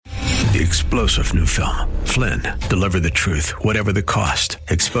the explosive new film, Flynn, Deliver the Truth, Whatever the Cost,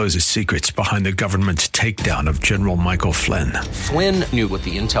 exposes secrets behind the government's takedown of General Michael Flynn. Flynn knew what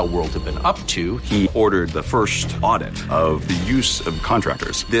the intel world had been up to. He ordered the first audit of the use of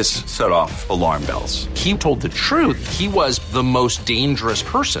contractors. This set off alarm bells. He told the truth. He was the most dangerous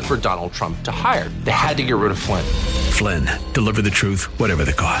person for Donald Trump to hire. They had to get rid of Flynn. Flynn, Deliver the Truth, Whatever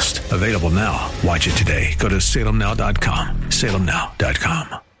the Cost. Available now. Watch it today. Go to salemnow.com.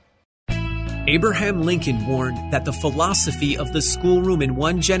 salemnow.com. Abraham Lincoln warned that the philosophy of the schoolroom in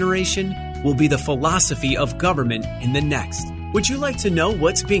one generation will be the philosophy of government in the next. Would you like to know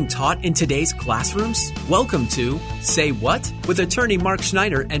what's being taught in today's classrooms? Welcome to Say What? With attorney Mark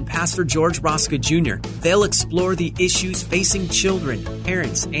Schneider and Pastor George Rosca Jr. They'll explore the issues facing children,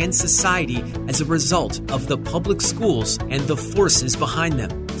 parents, and society as a result of the public schools and the forces behind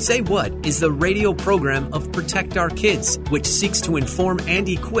them. Say What is the radio program of Protect Our Kids, which seeks to inform and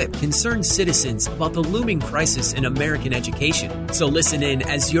equip concerned citizens about the looming crisis in American education. So listen in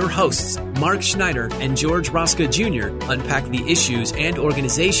as your hosts, Mark Schneider and George Rosca Jr., unpack the issues and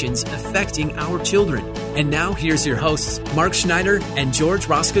organizations affecting our children. And now here's your hosts, Mark Schneider and George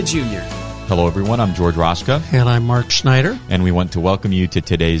Rosca Jr. Hello, everyone. I'm George Rosca. And I'm Mark Schneider. And we want to welcome you to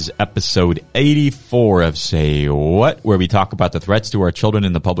today's episode 84 of Say What, where we talk about the threats to our children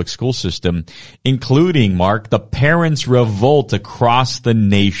in the public school system, including, Mark, the parents' revolt across the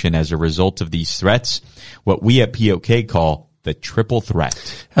nation as a result of these threats, what we at POK call the triple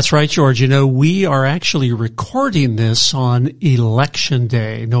threat. That's right, George. You know, we are actually recording this on Election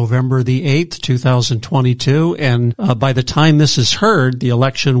Day, November the 8th, 2022. And by the time this is heard, the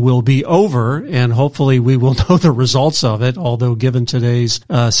election will be over, and hopefully we will know the results of it. Although given today's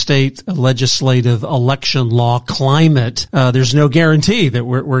state legislative election law climate, there's no guarantee that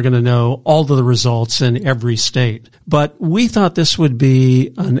we're going to know all of the results in every state. But we thought this would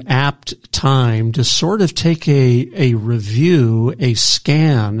be an apt time to sort of take a review, a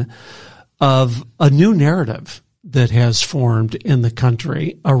scan of a new narrative that has formed in the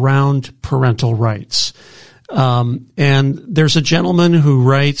country around parental rights. And there's a gentleman who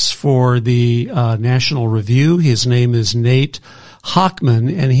writes for the National Review. His name is Nate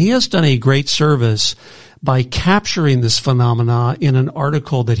Hochman, and he has done a great service by capturing this phenomena in an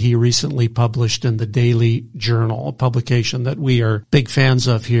article that he recently published in the Daily Journal, a publication that we are big fans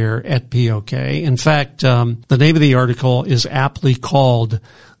of here at POK. In fact, the name of the article is aptly called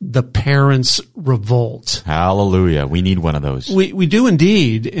The Parents' Revolt. Hallelujah. We need one of those. We do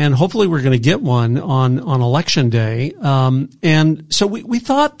indeed, and hopefully we're going to get one on Election Day. And so we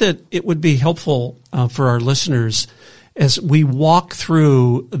thought that it would be helpful for our listeners as we walk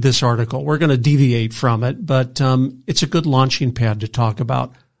through this article. We're going to deviate from it, but it's a good launching pad to talk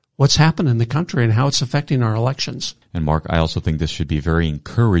about what's happened in the country and how it's affecting our elections. And Mark, I also think this should be very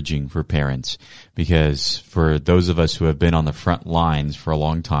encouraging for parents, because for those of us who have been on the front lines for a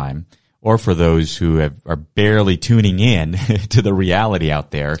long time, or for those who are barely tuning in to the reality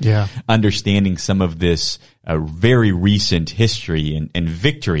out there, understanding some of this very recent history and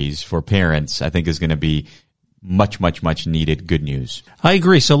victories for parents, I think is going to be much needed good news. I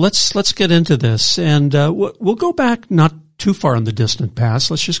agree. So let's get into this, and we'll go back not too far in the distant past.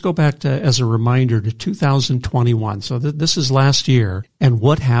 Let's just go back to, as a reminder, to 2021. So this is last year, and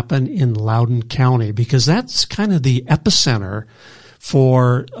what happened in Loudoun County, because that's kind of the epicenter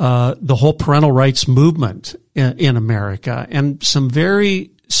for the whole parental rights movement in America, and some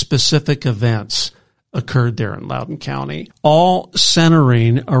very specific events occurred there in Loudoun County, all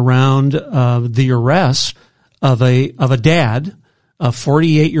centering around the arrest of a dad, a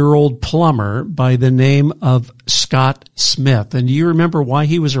 48-year-old plumber by the name of Scott Smith. And do you remember why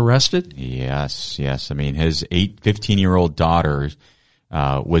he was arrested? Yes. I mean, his 15-year-old daughter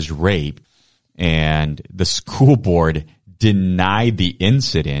was raped, and the school board denied the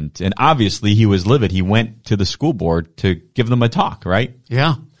incident. And obviously he was livid. He went to the school board to give them a talk, right?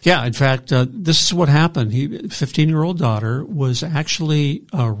 Yeah. In fact, this is what happened. 15-year-old daughter was actually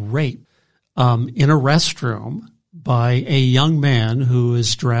raped in a restroom by a young man who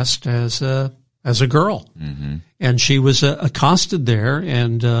is dressed as a girl. Mm-hmm. And she was accosted there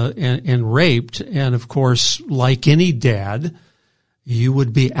and raped. And of course, like any dad, you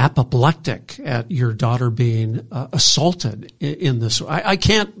would be apoplectic at your daughter being assaulted in this. I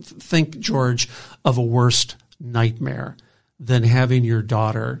can't think, George, of a worse nightmare than having your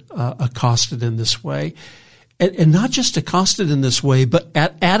daughter accosted in this way. And not just accosted in this way, but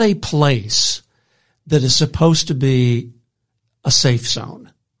at a place that is supposed to be a safe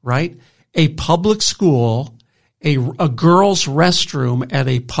zone, right? A public school, a girl's restroom at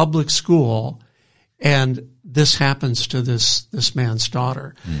a public school, and this happens to this man's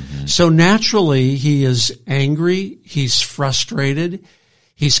daughter. Mm-hmm. So naturally, he is angry. He's frustrated.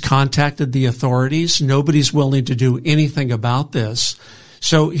 He's contacted the authorities. Nobody's willing to do anything about this.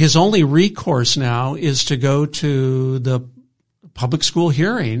 So his only recourse now is to go to the public school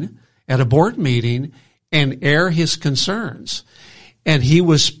hearing at a board meeting and air his concerns. And he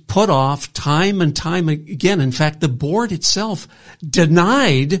was put off time and time again. In fact, the board itself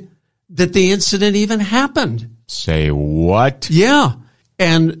denied that the incident even happened. Say what? Yeah.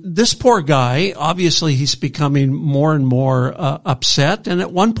 And this poor guy, obviously he's becoming more and more upset. And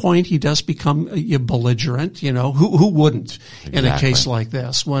at one point he does become belligerent. You know, who wouldn't in a case like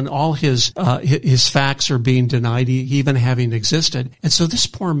this when all his facts are being denied, even having existed. And so this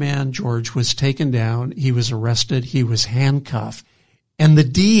poor man, George, was taken down. He was arrested. He was handcuffed. And the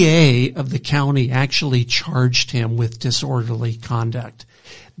DA of the county actually charged him with disorderly conduct.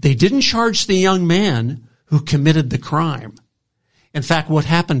 They didn't charge the young man who committed the crime. In fact, what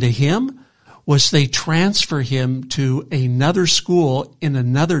happened to him was they transfer him to another school in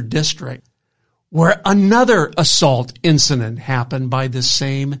another district where another assault incident happened by the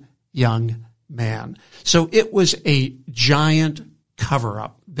same young man. So it was a giant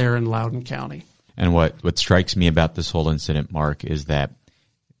cover-up there in Loudoun County. And what strikes me about this whole incident, Mark, is that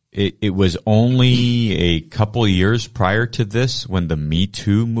it was only a couple years prior to this when the Me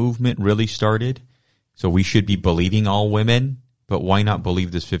Too movement really started. So we should be believing all women. But why not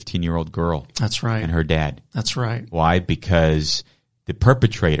believe this 15-year-old girl? That's right. And her dad. That's right. Why? Because the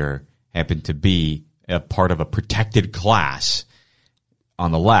perpetrator happened to be a part of a protected class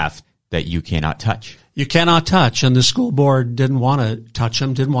on the left that you cannot touch. You cannot touch, and the school board didn't want to touch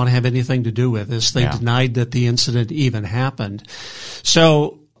him, didn't want to have anything to do with this. They denied that the incident even happened.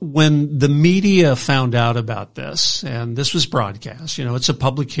 So when the media found out about this, and this was broadcast, you know, it's a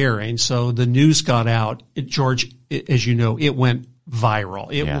public hearing, so the news got out. George, as you know, it went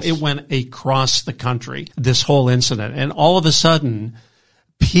viral. It went across the country, this whole incident. And all of a sudden,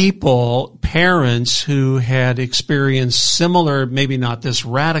 parents who had experienced similar, maybe not this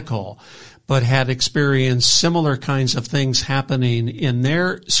radical, but had experienced similar kinds of things happening in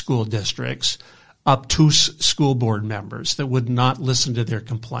their school districts, obtuse school board members that would not listen to their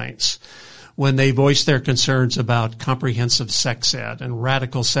complaints when they voiced their concerns about comprehensive sex ed and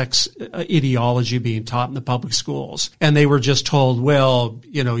radical sex ideology being taught in the public schools. And they were just told, well,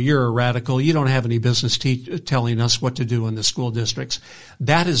 you know, you're a radical. You don't have any business telling us what to do in the school districts.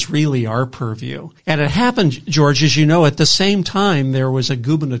 That is really our purview. And it happened, George, as you know, at the same time there was a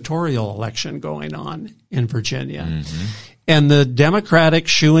gubernatorial election going on in Virginia. Mm-hmm. And the Democratic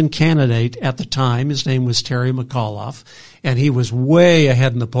shoo-in candidate at the time, his name was Terry McAuliffe, and he was way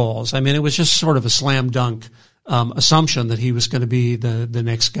ahead in the polls. I mean, it was just sort of a slam dunk assumption that he was going to be the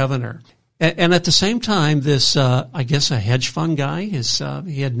next governor. And at the same time, this, I guess, a hedge fund guy,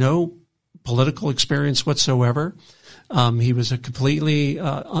 he had no political experience whatsoever. He was a completely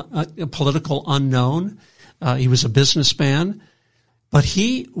a political unknown. He was a businessman. But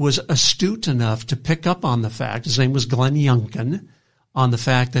he was astute enough to pick up on the fact, his name was Glenn Youngkin, on the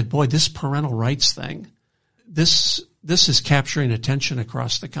fact that, boy, this parental rights thing, this is capturing attention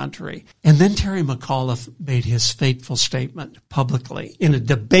across the country. And then Terry McAuliffe made his fateful statement publicly. In a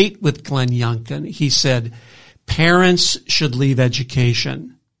debate with Glenn Youngkin, he said, parents should leave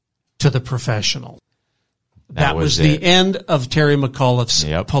education to the professional. That was the end of Terry McAuliffe's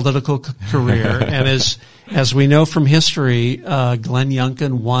political career. And as we know from history, Glenn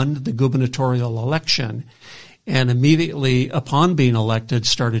Youngkin won the gubernatorial election and immediately upon being elected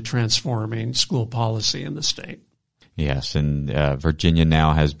started transforming school policy in the state. Yes, and Virginia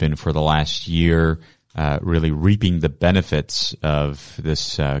now has been for the last year really reaping the benefits of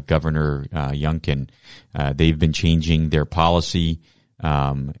this Governor Youngkin. They've been changing their policy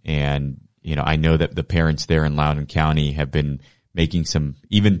and you know, I know that the parents there in Loudoun County have been making some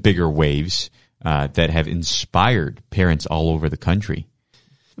even bigger waves that have inspired parents all over the country.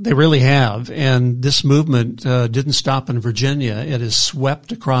 They really have. And this movement didn't stop in Virginia. It has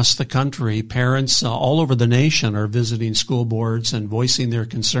swept across the country. Parents all over the nation are visiting school boards and voicing their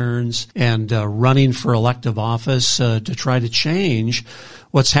concerns and running for elective office to try to change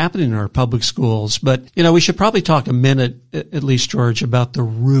what's happening in our public schools. But, you know, we should probably talk a minute, at least, George, about the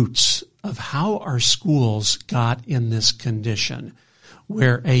roots of how our schools got in this condition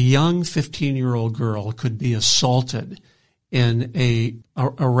where a young 15-year-old girl could be assaulted in a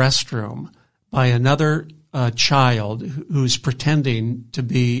restroom by another child who's pretending to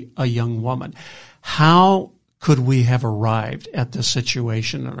be a young woman. How could we have arrived at this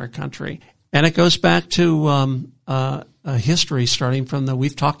situation in our country? And it goes back to history starting from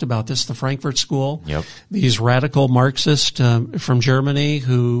we've talked about this, the Frankfurt School. Yep. These radical Marxists from Germany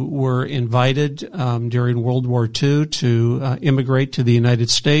who were invited during World War II to immigrate to the United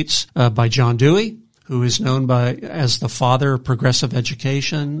States by John Dewey, who is known as the father of progressive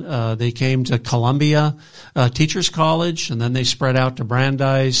education. They came to Columbia Teachers College, and then they spread out to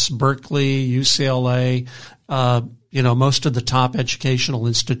Brandeis, Berkeley, UCLA, most of the top educational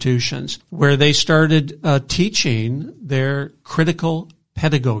institutions, where they started teaching their critical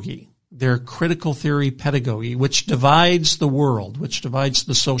pedagogy, their critical theory pedagogy, which divides the world, which divides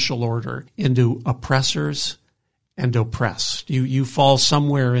the social order into oppressors and oppressed. You fall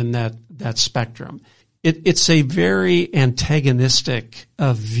somewhere in that spectrum. It's a very antagonistic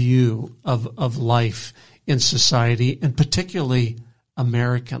view of life in society, and particularly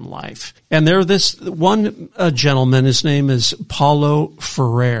American life. And this one gentleman, his name is Paulo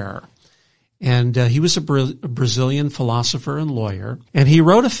Freire, and he was a Brazilian philosopher and lawyer, and he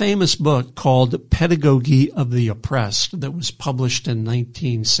wrote a famous book called Pedagogy of the Oppressed that was published in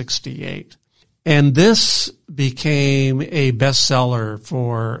 1968. And this became a bestseller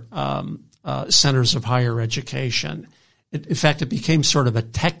for centers of higher education. In fact, it became sort of a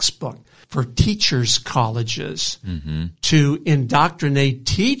textbook for teachers' colleges to indoctrinate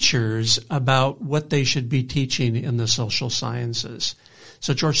teachers about what they should be teaching in the social sciences.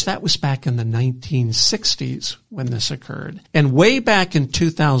 So, George, that was back in the 1960s when this occurred. And way back in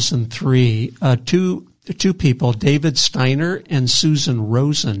 2003, two people, David Steiner and Susan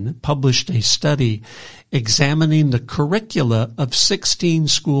Rosen, published a study examining the curricula of 16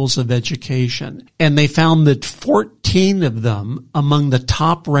 schools of education. And they found that 14 of them, among the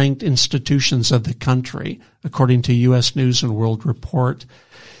top-ranked institutions of the country, according to U.S. News and World Report,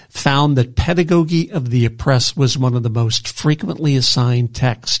 found that Pedagogy of the Oppressed was one of the most frequently assigned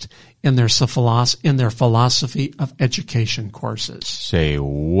texts in their philosophy of education courses. Say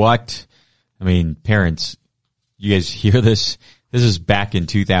what? I mean, parents, you guys hear this? This is back in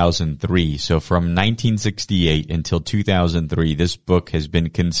 2003. So from 1968 until 2003, this book has been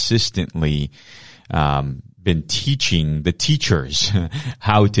consistently been teaching the teachers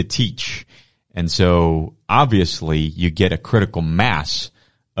how to teach. And so obviously you get a critical mass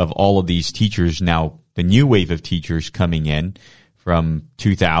of all of these teachers now, the new wave of teachers coming in from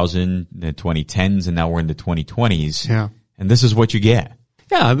 2000, the 2010s, and now we're in the 2020s. Yeah. And this is what you get.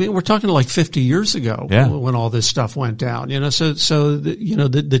 Yeah, I mean, we're talking like 50 years ago when all this stuff went down,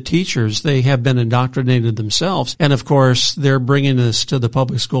 the teachers, they have been indoctrinated themselves. And of course, they're bringing this to the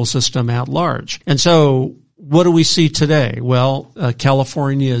public school system at large. And so what do we see today? Well,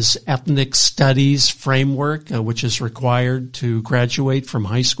 California's ethnic studies framework, which is required to graduate from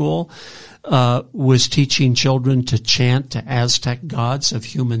high school, was teaching children to chant to Aztec gods of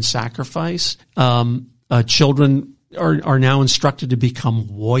human sacrifice. Children are now instructed to become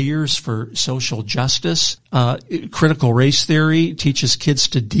warriors for social justice. Critical race theory teaches kids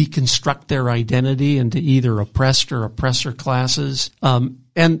to deconstruct their identity into either oppressed or oppressor classes.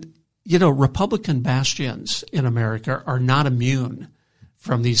 Republican bastions in America are not immune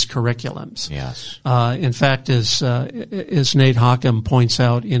from these curriculums. Yes. In fact, as Nate Hockham points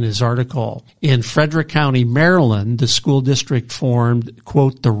out in his article, in Frederick County, Maryland, the school district formed,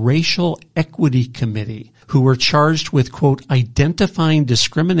 quote, the Racial Equity Committee, who were charged with, quote, identifying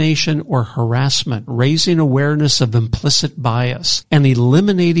discrimination or harassment, raising awareness of implicit bias, and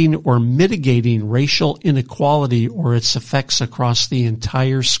eliminating or mitigating racial inequality or its effects across the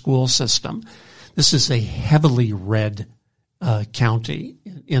entire school system. This is a heavily red county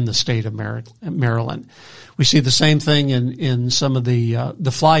in the state of Maryland. We see the same thing in some of the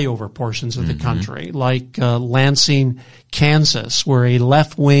flyover portions of the country, like Lansing, Kansas, where a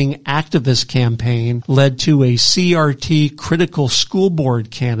left-wing activist campaign led to a CRT critical school board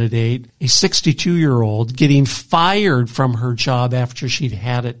candidate, a 62-year-old, getting fired from her job after she'd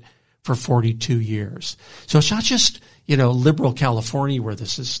had it for 42 years. So it's not just, liberal California where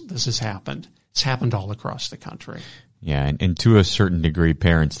this has happened. It's happened all across the country. Yeah, and to a certain degree,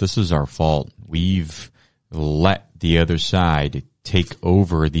 parents, this is our fault. We've let the other side take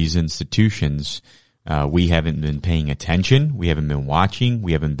over these institutions. We haven't been paying attention. We haven't been watching.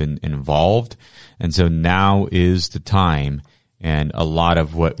 We haven't been involved. And so now is the time. And a lot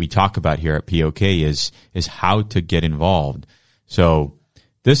of what we talk about here at POK is how to get involved. So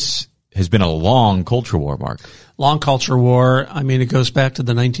this has been a long culture war, Mark. Long culture war. I mean, it goes back to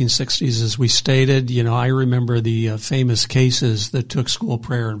the 1960s, as we stated. You know, I remember the famous cases that took school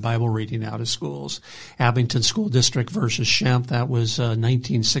prayer and Bible reading out of schools. Abington School District versus Schempp, that was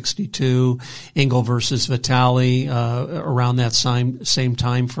 1962. Engel versus Vitale, around that same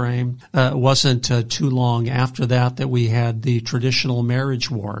time frame. It wasn't too long after that we had the traditional marriage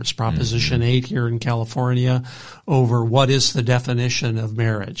wars, Proposition 8 here in California, over what is the definition of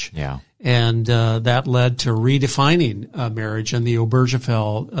marriage. Yeah. And that led to redefining marriage and the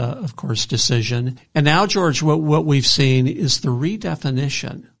Obergefell, of course, decision. And now, George, what we've seen is the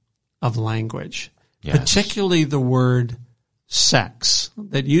redefinition of language, yes, particularly the word sex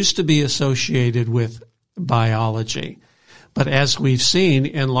that used to be associated with biology. But as we've seen,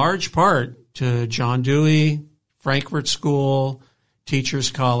 in large part to John Dewey, Frankfurt School, teachers'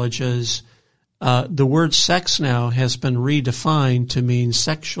 colleges, the word sex now has been redefined to mean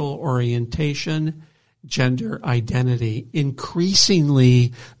sexual orientation, gender identity,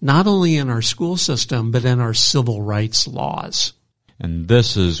 increasingly not only in our school system, but in our civil rights laws. And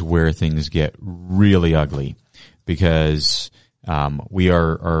this is where things get really ugly, because we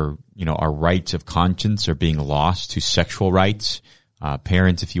are our rights of conscience are being lost to sexual rights.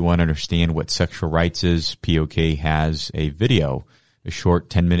 Parents, if you want to understand what sexual rights is, POK has a video, a short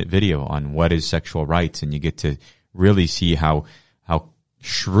 10-minute video on what is sexual rights, and you get to really see how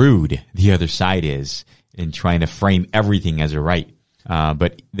shrewd the other side is in trying to frame everything as a right.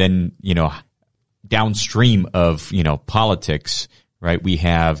 But then, downstream of, politics, right, we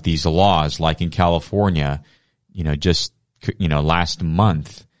have these laws like in California, last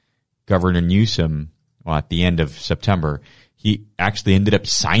month, Governor Newsom, at the end of September, he actually ended up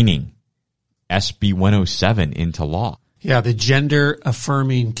signing SB 107 into law. Yeah, the gender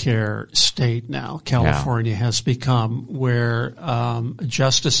affirming care state now, California has become, where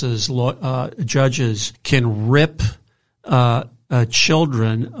judges can rip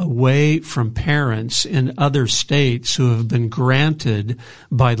children away from parents in other states who have been granted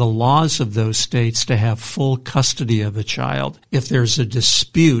by the laws of those states to have full custody of a child. If there's a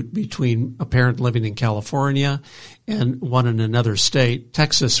dispute between a parent living in California and one in another state,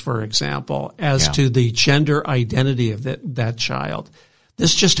 Texas, for example, as to the gender identity of that child.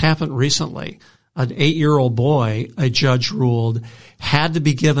 This just happened recently. An 8-year-old boy, a judge ruled, had to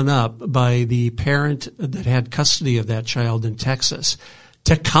be given up by the parent that had custody of that child in Texas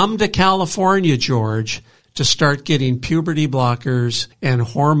to come to California, George, to start getting puberty blockers and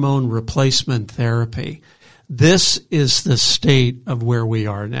hormone replacement therapy. This is the state of where we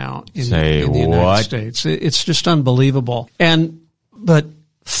are now in the United States. It's just unbelievable. But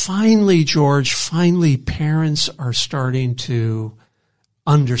finally, George, parents are starting to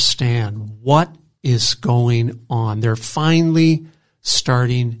understand what is going on. They're finally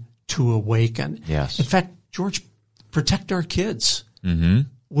starting to awaken. Yes. In fact, George, Protect Our Kids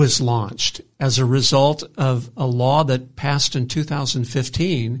was launched as a result of a law that passed in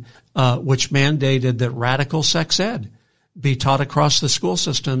 2015, which mandated that radical sex ed be taught across the school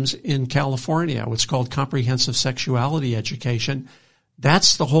systems in California. What's called comprehensive sexuality education.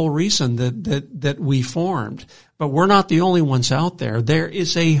 That's the whole reason that we formed. But we're not the only ones out there. There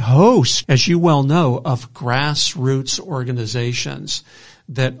is a host, as you well know, of grassroots organizations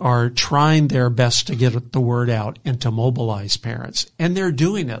that are trying their best to get the word out and to mobilize parents. And they're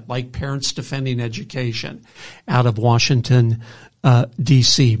doing it, like Parents Defending Education out of Washington,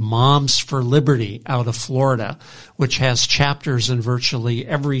 D.C., Moms for Liberty out of Florida, which has chapters in virtually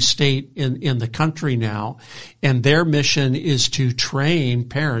every state in the country now. And their mission is to train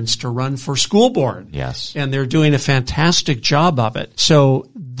parents to run for school board. Yes. And they're doing a fantastic job of it. So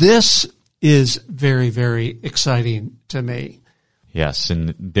this is very, very exciting to me. Yes,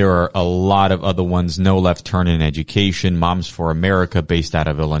 and there are a lot of other ones. No Left Turn in Education, Moms for America, based out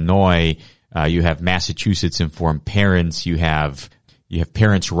of Illinois. You have Massachusetts Informed Parents. You have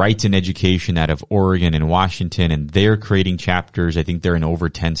Parents' Rights in Education out of Oregon and Washington, and they're creating chapters. I think they're in over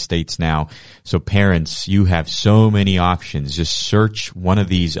 10 states now. So parents, you have so many options. Just search one of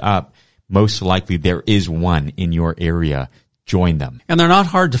these up. Most likely there is one in your area. Join them. And they're not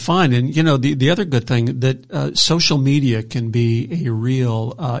hard to find. And, the other good thing that social media can be a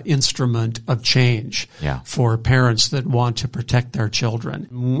real instrument of change for parents that want to protect their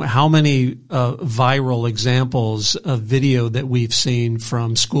children. How many viral examples of video that we've seen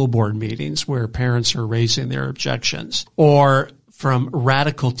from school board meetings where parents are raising their objections, or from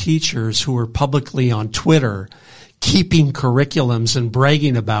radical teachers who are publicly on Twitter keeping curriculums and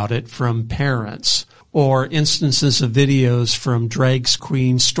bragging about it from parents, or instances of videos from Drag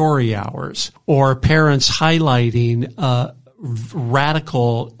Queen Story Hours, or parents highlighting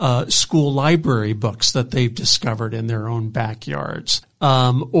radical school library books that they've discovered in their own backyards,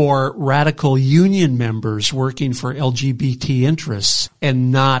 or radical union members working for LGBT interests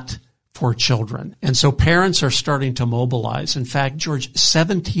and not for children. And so parents are starting to mobilize. In fact, George,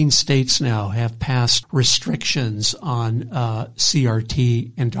 17 states now have passed restrictions on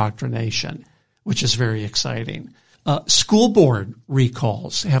CRT indoctrination, which is very exciting. School board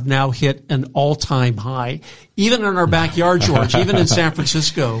recalls have now hit an all-time high. Even in our backyard, George, even in San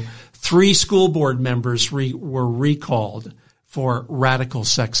Francisco, 3 school board members were recalled for radical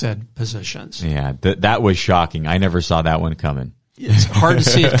sex ed positions. Yeah, that was shocking. I never saw that one coming. It's hard to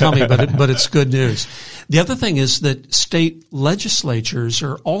see it coming, but it's good news. The other thing is that state legislatures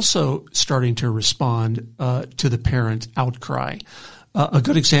are also starting to respond to the parent outcry. A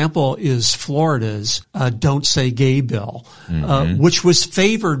good example is Florida's Don't Say Gay bill, which was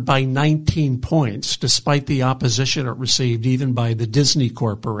favored by 19 points, despite the opposition it received even by the Disney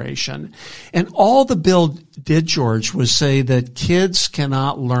Corporation. And all the bill did, George, was say that kids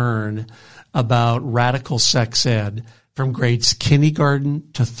cannot learn about radical sex ed from grades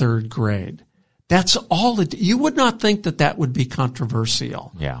kindergarten to 3rd grade. That's all it, you would not think that would be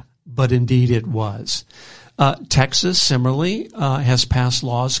controversial. Yeah. But indeed it was. Texas, similarly, has passed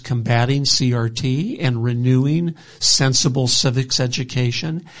laws combating CRT and renewing sensible civics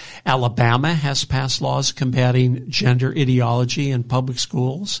education. Alabama has passed laws combating gender ideology in public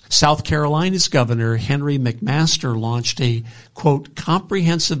schools. South Carolina's Governor Henry McMaster launched a, quote,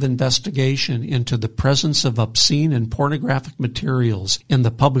 comprehensive investigation into the presence of obscene and pornographic materials in the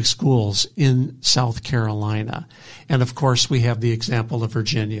public schools in South Carolina. And of course, we have the example of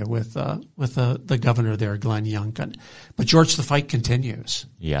Virginia with the governor there, Glenn Youngkin. But George, the fight continues.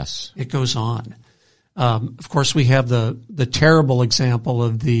 Yes, it goes on. Of course, we have the terrible example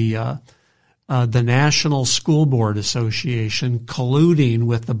of the National School Board Association colluding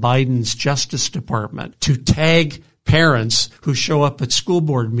with the Biden's Justice Department to tag parents who show up at school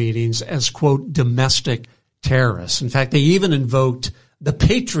board meetings as, quote, domestic terrorists. In fact, they even invoked the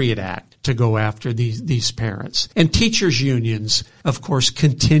Patriot Act to go after these parents. And teachers' unions, of course,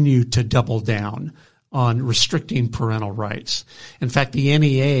 continue to double down on restricting parental rights. In fact, the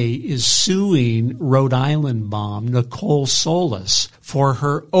NEA is suing Rhode Island mom Nicole Solis for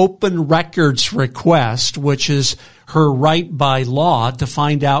her open records request, which is her right by law to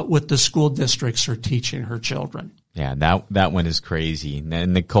find out what the school districts are teaching her children. Yeah, that one is crazy.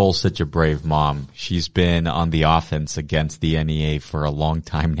 And Nicole's such a brave mom. She's been on the offense against the NEA for a long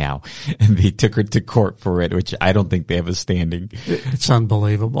time now. And they took her to court for it, which I don't think they have a standing. It's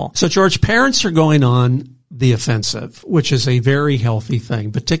unbelievable. So, George, parents are going on the offensive, which is a very healthy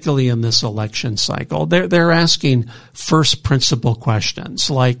thing, particularly in this election cycle. They're asking first principle questions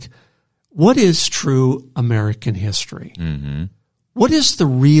like, what is true American history? Mm-hmm. What is the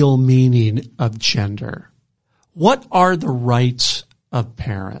real meaning of gender? What are the rights of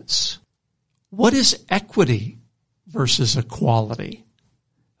parents? What is equity versus equality?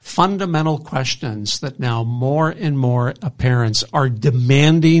 Fundamental questions that now more and more parents are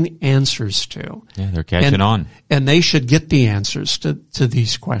demanding answers to. Yeah, they're catching on. And they should get the answers to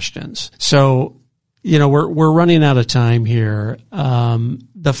these questions. So, we're running out of time here.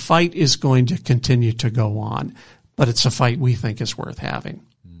 The fight is going to continue to go on, but it's a fight we think is worth having.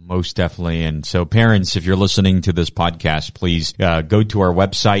 Most definitely. And so parents, if you're listening to this podcast, please go to our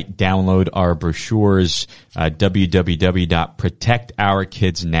website, download our brochures,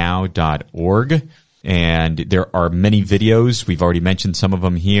 www.protectourkidsnow.org. And there are many videos. We've already mentioned some of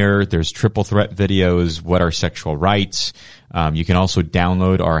them here. There's triple threat videos. What are sexual rights? You can also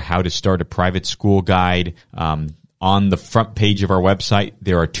download our How to Start a Private School guide. On the front page of our website,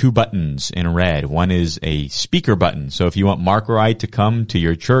 there are 2 buttons in red. One is a speaker button. So if you want Mark or I to come to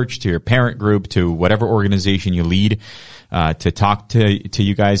your church, to your parent group, to whatever organization you lead, to talk to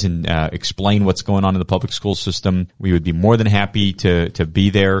you guys and explain what's going on in the public school system, we would be more than happy to be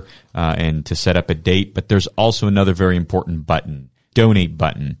there and to set up a date. But there's also another very important button, donate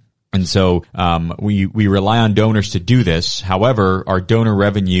button. And so we rely on donors to do this. However, our donor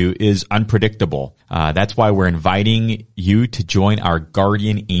revenue is unpredictable. That's why we're inviting you to join our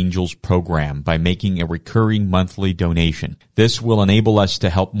Guardian Angels program by making a recurring monthly donation. This will enable us to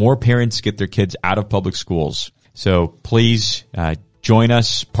help more parents get their kids out of public schools. So please join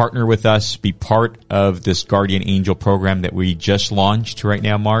us, partner with us, be part of this Guardian Angel program that we just launched right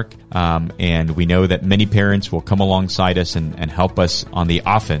now, Mark. And we know that many parents will come alongside us and help us on the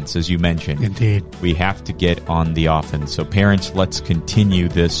offense, as you mentioned. Indeed. We have to get on the offense. So parents, let's continue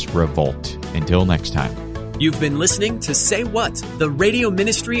this revolt. Until next time. You've been listening to Say What, the radio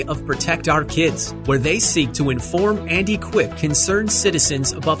ministry of Protect Our Kids, where they seek to inform and equip concerned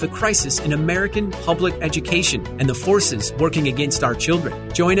citizens about the crisis in American public education and the forces working against our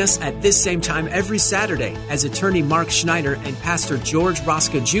children. Join us at this same time every Saturday as attorney Mark Schneider and Pastor George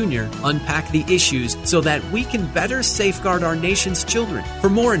Rosca Jr. unpack the issues so that we can better safeguard our nation's children. For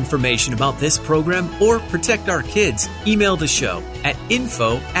more information about this program or Protect Our Kids, email the show at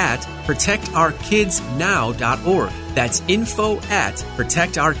info@protectourkidsnow.org. That's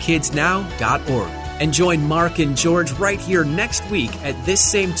info@protectourkidsnow.org. And join Mark and George right here next week at this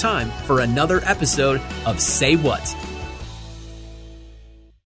same time for another episode of Say What.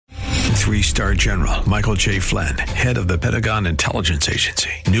 3-star General Michael J. Flynn, head of the Pentagon Intelligence Agency,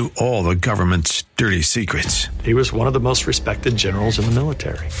 knew all the government's dirty secrets. He was one of the most respected generals in the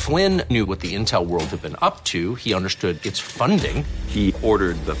military. Flynn knew what the intel world had been up to. He understood its funding. He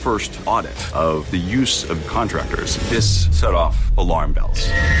ordered the first audit of the use of contractors. This set off alarm bells.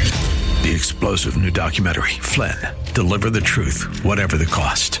 The explosive new documentary, Flynn, Deliver the Truth, Whatever the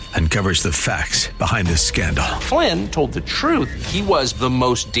Cost, uncovers the facts behind this scandal. Flynn told the truth. He was the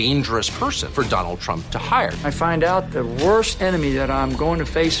most dangerous person for Donald Trump to hire. I find out the worst enemy that I'm going to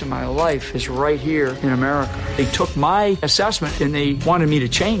face in my life is right here in America. They took my assessment and they wanted me to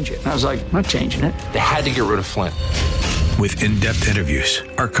change it. And I was like, I'm not changing it. They had to get rid of Flynn. With in-depth interviews,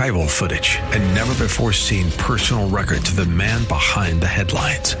 archival footage, and never-before-seen personal records of the man behind the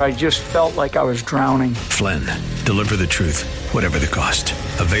headlines. I just felt like I was drowning. Flynn, Deliver the Truth, Whatever the Cost.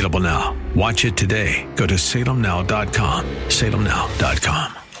 Available now. Watch it today. Go to salemnow.com.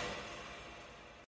 salemnow.com.